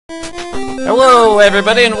Hello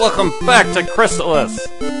everybody and welcome back to Crystalis.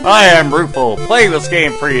 I am Rufal, playing this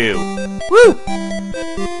game for you. Woo!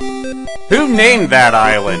 Who named that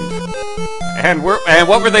island? And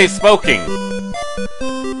what were they smoking?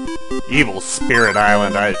 Evil Spirit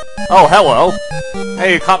Island, Oh, hello!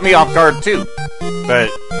 Hey, you caught me off guard too. But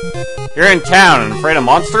you're in town and afraid of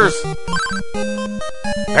monsters?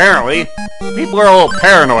 Apparently. People are a little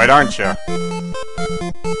paranoid, aren't you?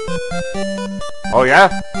 Oh yeah?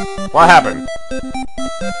 What happened?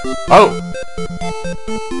 Oh!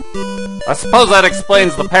 I suppose that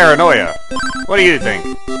explains the paranoia. What do you think?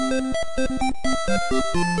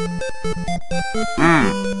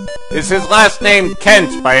 Is his last name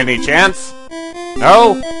Kent by any chance?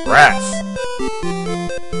 No? Rats.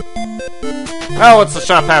 Oh, what's the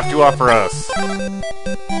shop have to offer us?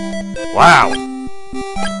 Wow.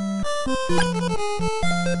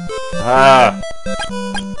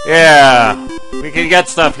 Yeah. We can get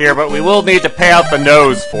stuff here, but we will need to pay out the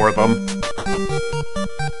nose for them.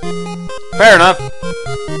 Fair enough.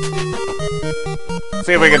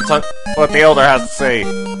 See if we can talk what the elder has to say.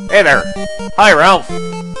 Hey there. Hi, Ralph.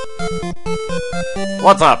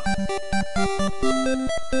 What's up?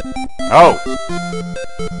 Oh.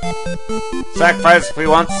 Sacrifice if we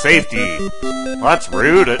want safety. Well, that's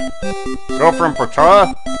rude. Girl from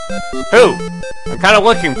Portora? Who? I'm kind of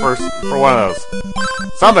looking for one of those.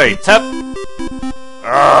 Somebody, tip.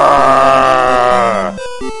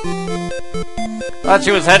 Thought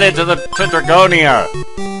she was headed to Draygonia.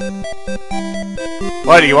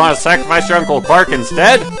 What, do you want to sacrifice your Uncle Clark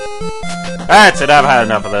instead? That's it, I've had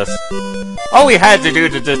enough of this. All we had to do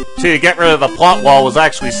to get rid of the plot wall was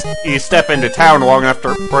actually step into town long enough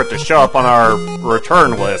for it to show up on our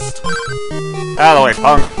return list. Out of the way,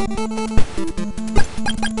 punk.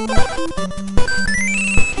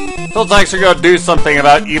 Feels like you're gonna do something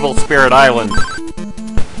about Evil Spirit Island.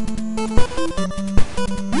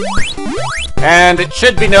 And it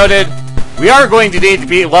should be noted, we are going to need to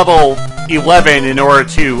be level 11 in order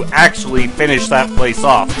to actually finish that place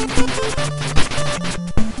off.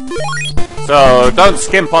 So, don't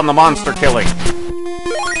skimp on the monster killing.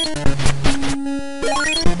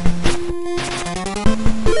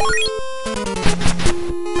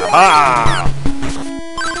 Aha!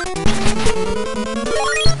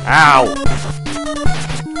 Ow!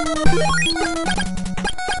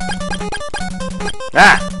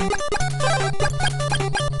 Ah!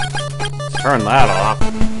 Let's turn that off.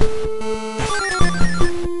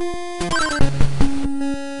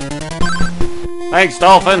 Thanks,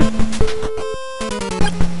 Dolphin!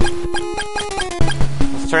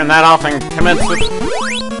 Let's turn that off and commence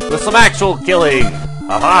with some actual killing!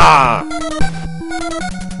 Aha!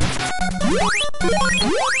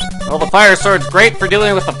 Well, the fire sword's great for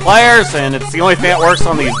dealing with the pliers, and it's the only thing that works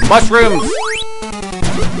on these mushrooms.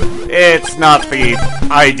 It's not the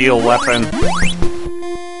ideal weapon.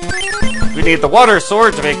 We need the water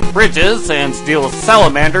sword to make bridges and to deal with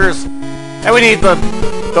salamanders, and we need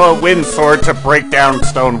the wind sword to break down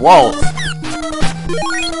stone walls.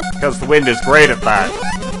 Because the wind is great at that.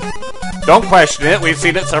 Don't question it, we've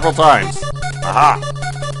seen it several times. Aha!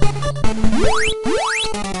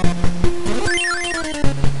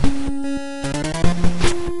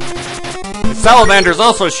 Salamanders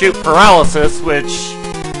also shoot paralysis, which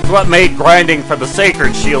is what made grinding for the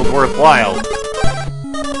Sacred Shield worthwhile.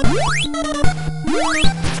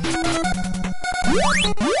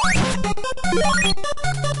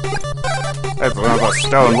 That's one of the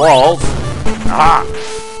stone walls. Aha!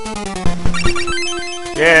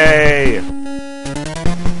 Yay!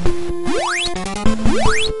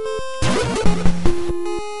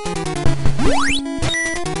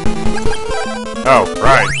 Oh,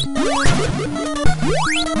 right.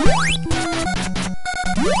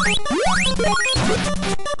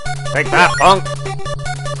 Take that, punk!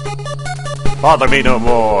 Bother me no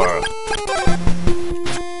more!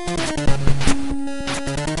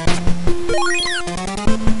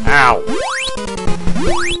 Ow!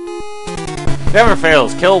 Never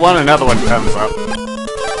fails, kill one, another one comes up.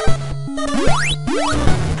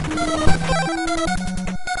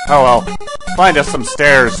 Oh well, find us some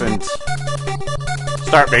stairs and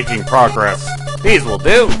start making progress. These will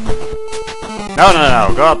do!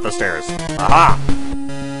 No, go up the stairs. Aha!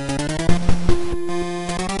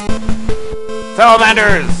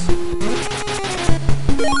 Salamanders!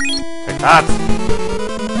 Take that!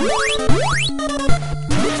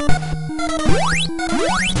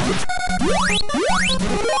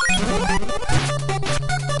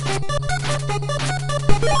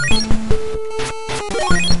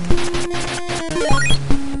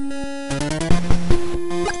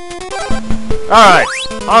 Alright,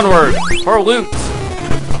 onward, for loot!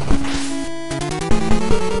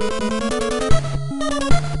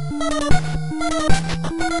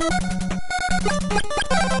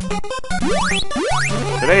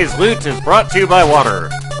 Today's loot is brought to you by water.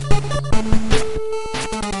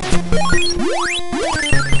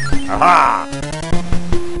 Aha!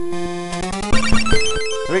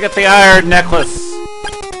 We get the iron necklace.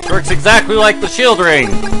 Works exactly like the shield ring,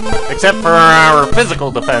 except for our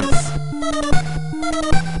physical defense.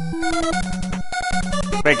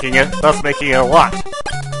 Thus making it a lot.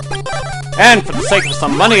 And for the sake of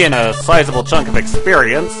some money and a sizable chunk of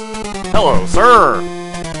experience, hello, sir!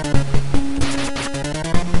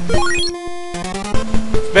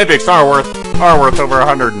 Mimics are worth over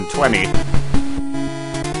 120.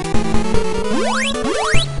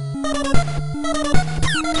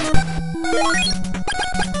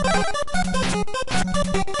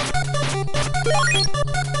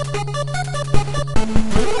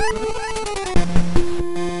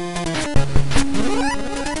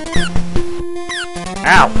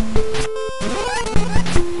 Ow!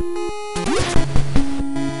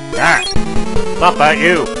 Ah! Stop that,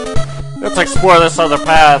 you! Let's explore this other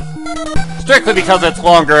path. Strictly because it's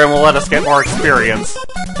longer and will let us get more experience.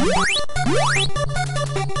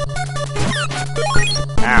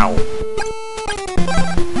 Ow.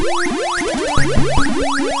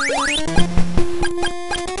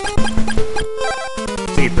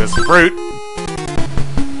 Let's eat this fruit.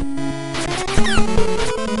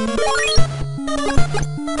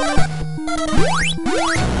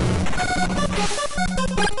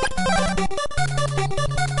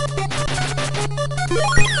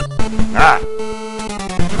 Ah!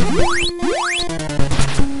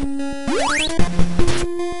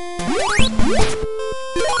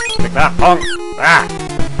 Take that, punk! Ah!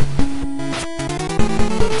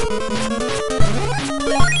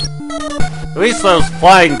 At least those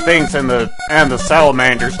flying things and the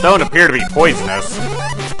salamanders don't appear to be poisonous.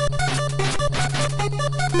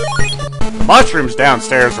 The mushrooms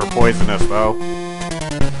downstairs are poisonous, though.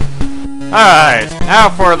 Alright, now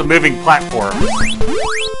for the moving platforms.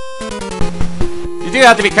 You do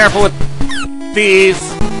have to be careful with these,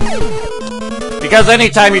 because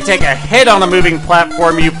anytime you take a hit on a moving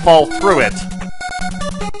platform, you fall through it.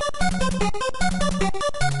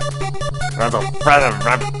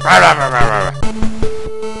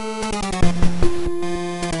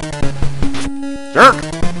 Jerk!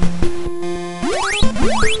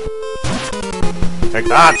 Take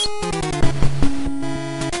that!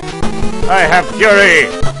 I have fury!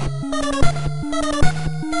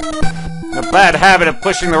 A bad habit of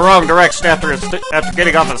pushing the wrong direction after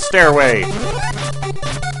getting off a stairway.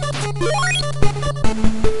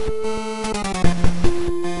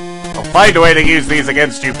 I'll find a way to use these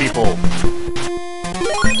against you people.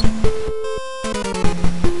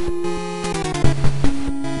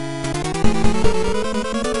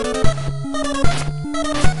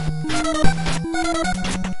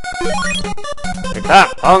 Take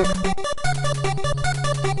that, punk!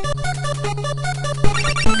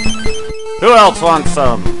 Who else wants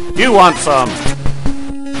some? You want some!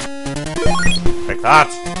 Take that!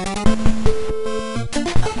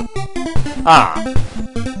 Ah.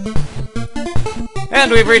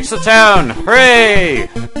 And we've reached the town! Hooray!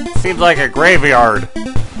 Seems like a graveyard.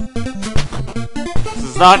 This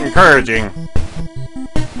is not encouraging.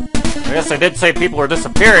 I guess I did say people are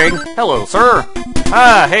disappearing. Hello, sir!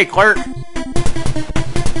 Ah, hey, clerk!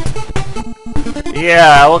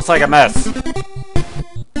 Yeah, looks like a mess.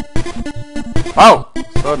 Oh!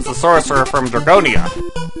 So it's the sorcerer from Draygonia.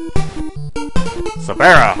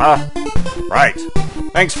 Sabera, huh? Right.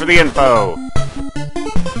 Thanks for the info.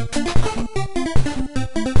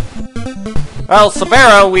 Well,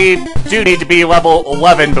 Sabera, we do need to be level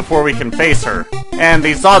 11 before we can face her. And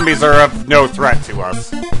these zombies are of no threat to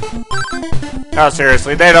us. No,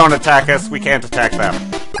 seriously, they don't attack us, we can't attack them.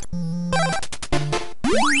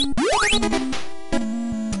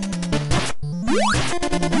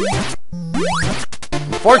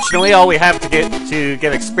 Unfortunately, all we have to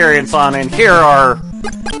get experience on in here are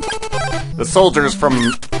the soldiers from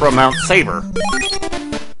Mount Saber.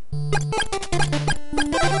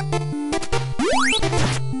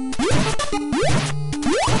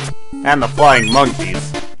 And the flying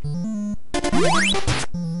monkeys.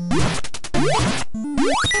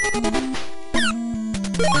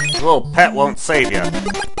 The little pet won't save you.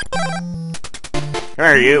 Come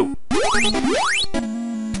here, you.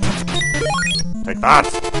 Take that.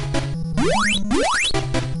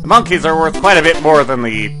 The monkeys are worth quite a bit more than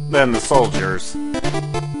the soldiers. So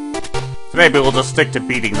maybe we'll just stick to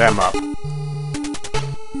beating them up.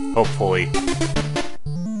 Hopefully.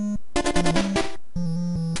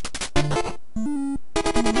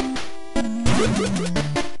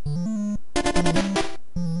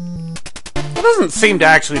 There doesn't seem to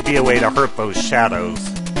actually be a way to hurt those shadows.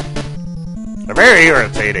 They're very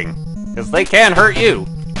irritating, because they can hurt you.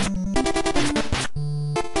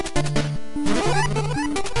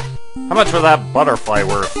 How much was that butterfly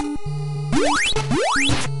worth?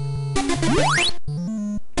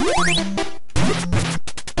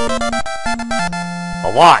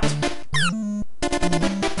 A lot.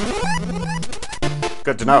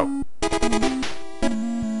 Good to know.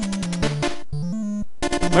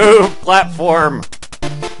 Move, platform.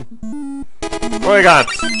 What do we got?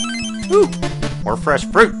 Ooh, more fresh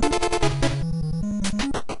fruit.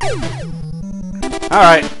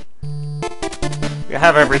 Alright. We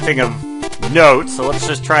have everything of note, so let's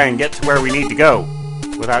just try and get to where we need to go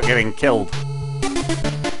without getting killed.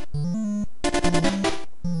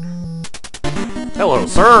 Hello,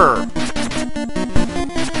 sir!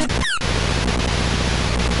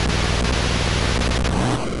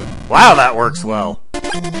 Wow, that works well.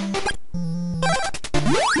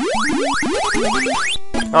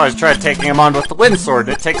 I always tried taking him on with the wind sword,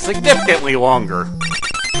 and it takes significantly longer.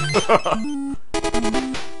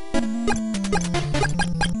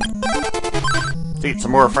 Let's eat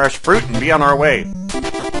some more fresh fruit and be on our way.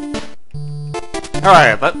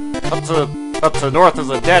 Alright, but up to the north is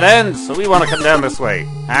a dead end, so we want to come down this way.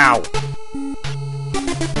 Ow.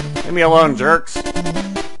 Leave me alone, jerks. In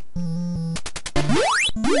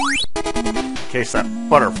case that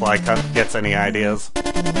butterfly gets any ideas.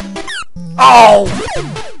 Oh!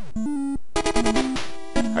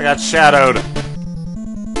 I got shadowed.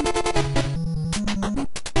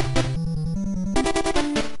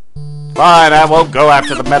 Fine, I won't go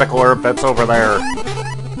after the medical herb that's over there.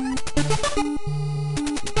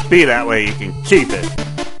 Be that way, you can keep it.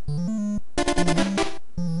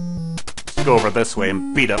 Let's go over this way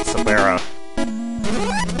and beat up Sabera.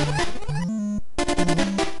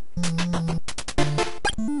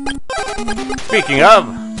 Speaking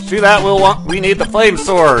of, to do that we need the flame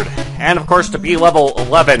sword, and of course to be level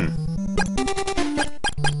 11.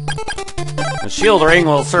 The shield ring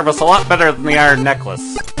will serve us a lot better than the iron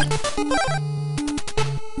necklace.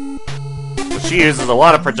 But she uses a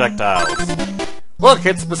lot of projectiles. Look,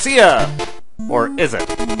 it's Messia! Or is it?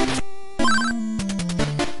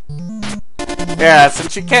 Yeah,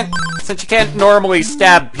 since you can't normally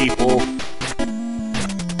stab people,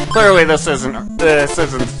 clearly this isn't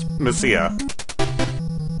Messia.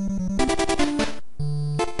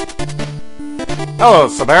 Hello,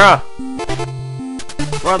 Sabera.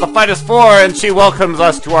 We're the fight is for, and she welcomes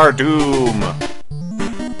us to our doom.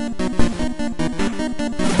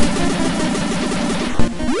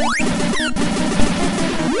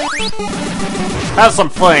 Have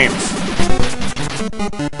some flames.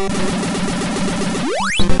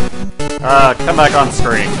 Come back on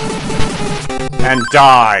screen. And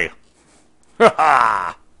die.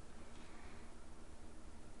 Haha!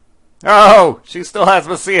 Oh, she still has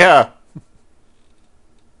Messia.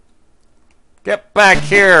 Get back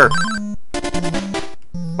here!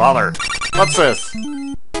 Bother. What's this?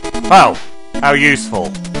 Oh, how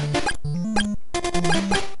useful.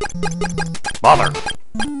 Bother.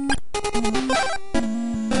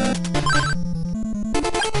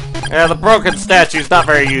 Yeah, the broken statue's not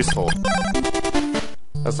very useful.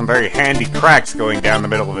 Has some very handy cracks going down the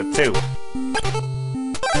middle of it, too.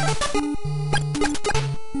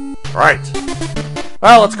 Right.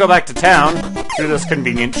 Well, let's go back to town through this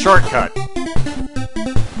convenient shortcut.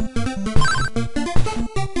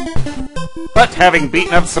 But having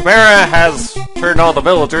beaten up Sabera has turned all the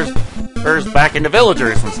villagers back into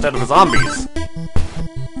villagers instead of zombies.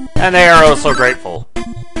 And they are oh so grateful.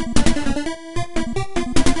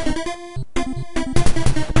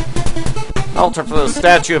 Altar for the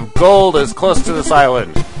Statue of Gold is close to this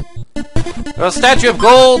island. The Statue of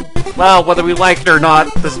Gold, well, whether we like it or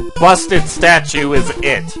not, this busted statue is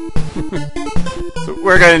it. So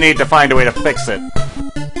we're gonna need to find a way to fix it.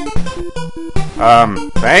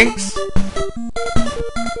 Thanks?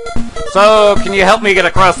 So, can you help me get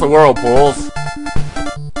across the whirlpools?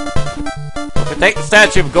 If you take the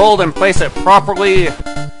Statue of Gold and place it properly,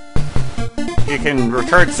 you can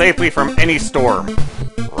return safely from any storm.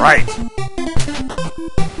 Right.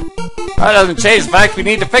 That doesn't change the fact we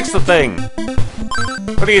need to fix the thing.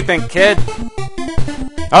 What do you think, kid?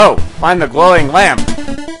 Oh, find the glowing lamp.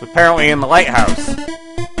 It's apparently in the lighthouse.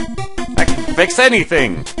 I can fix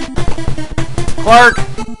anything. Clark,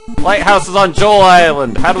 lighthouse is on Joel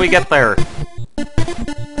Island. How do we get there?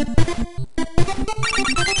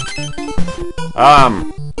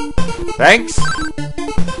 Thanks?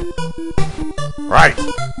 Right.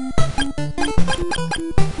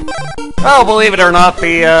 Oh, believe it or not,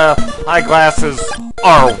 the eyeglasses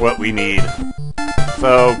are what we need.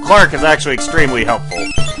 So, Clark is actually extremely helpful.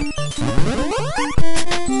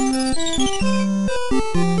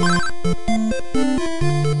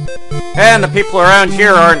 And the people around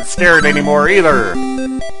here aren't scared anymore either.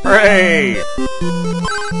 Hooray!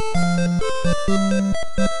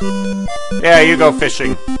 Yeah, you go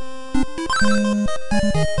fishing.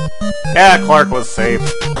 Yeah, Clark was safe.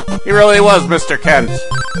 He really was Mr. Kent.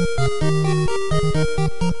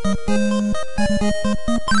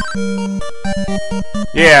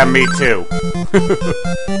 Yeah, me too.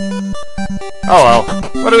 Oh well,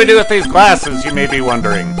 what do we do with these glasses, you may be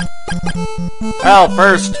wondering? Well,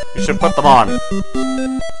 first, you should put them on.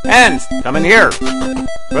 And come in here,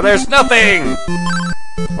 where there's nothing!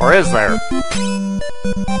 Or is there?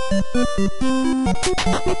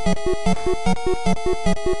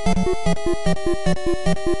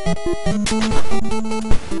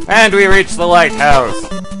 And we reach the lighthouse.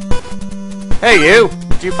 Hey, you!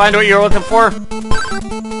 Did you find what you were looking for?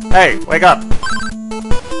 Hey, wake up.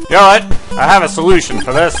 You know what? I have a solution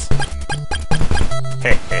for this.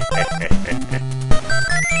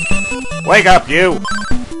 Wake up, you!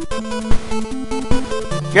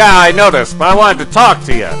 Yeah, I noticed, but I wanted to talk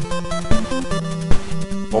to you.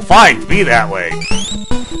 Well, fine, be that way.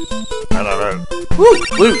 I don't know. Woo!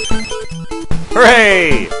 Loot!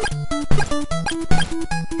 Hooray!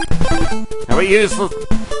 And we use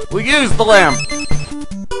the lamp.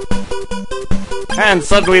 And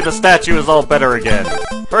suddenly the statue is all better again.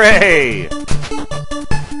 Hooray!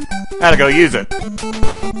 Gotta go use it.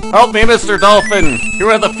 Help me, Mr. Dolphin! You're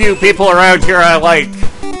one of the few people around here I like.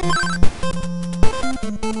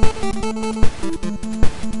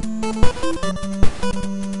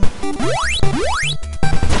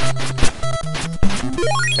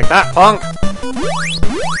 Take that, punk!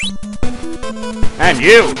 And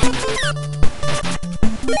you!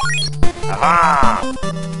 Aha!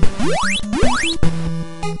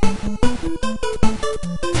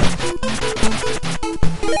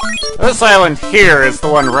 This island here is the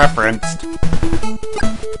one referenced.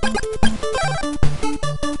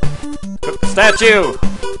 Took the statue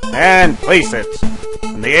and place it,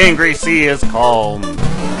 and the angry sea is calm.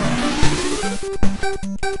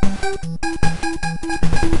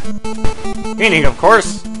 Meaning, of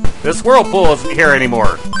course, this whirlpool isn't here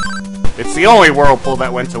anymore. It's the only whirlpool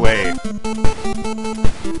that went away.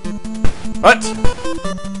 But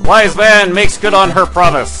the wise man makes good on her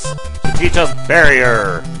promise to teach us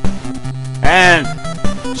barrier. And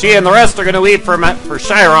she and the rest are going to leave for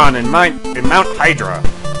Chiron in Mount Hydra.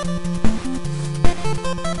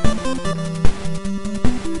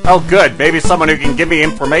 Oh good, maybe someone who can give me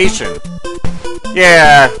information.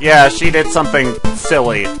 Yeah, she did something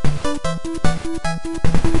silly.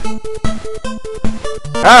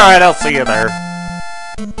 Alright, I'll see you there.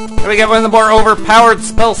 And we get one of the more overpowered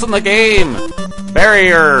spells in the game.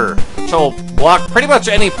 Barrier, which will block pretty much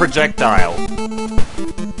any projectile.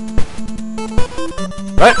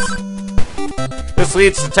 But this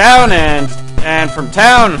leads to town, and from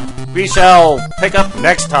town we shall pick up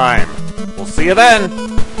next time. We'll see you then.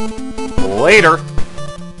 Later.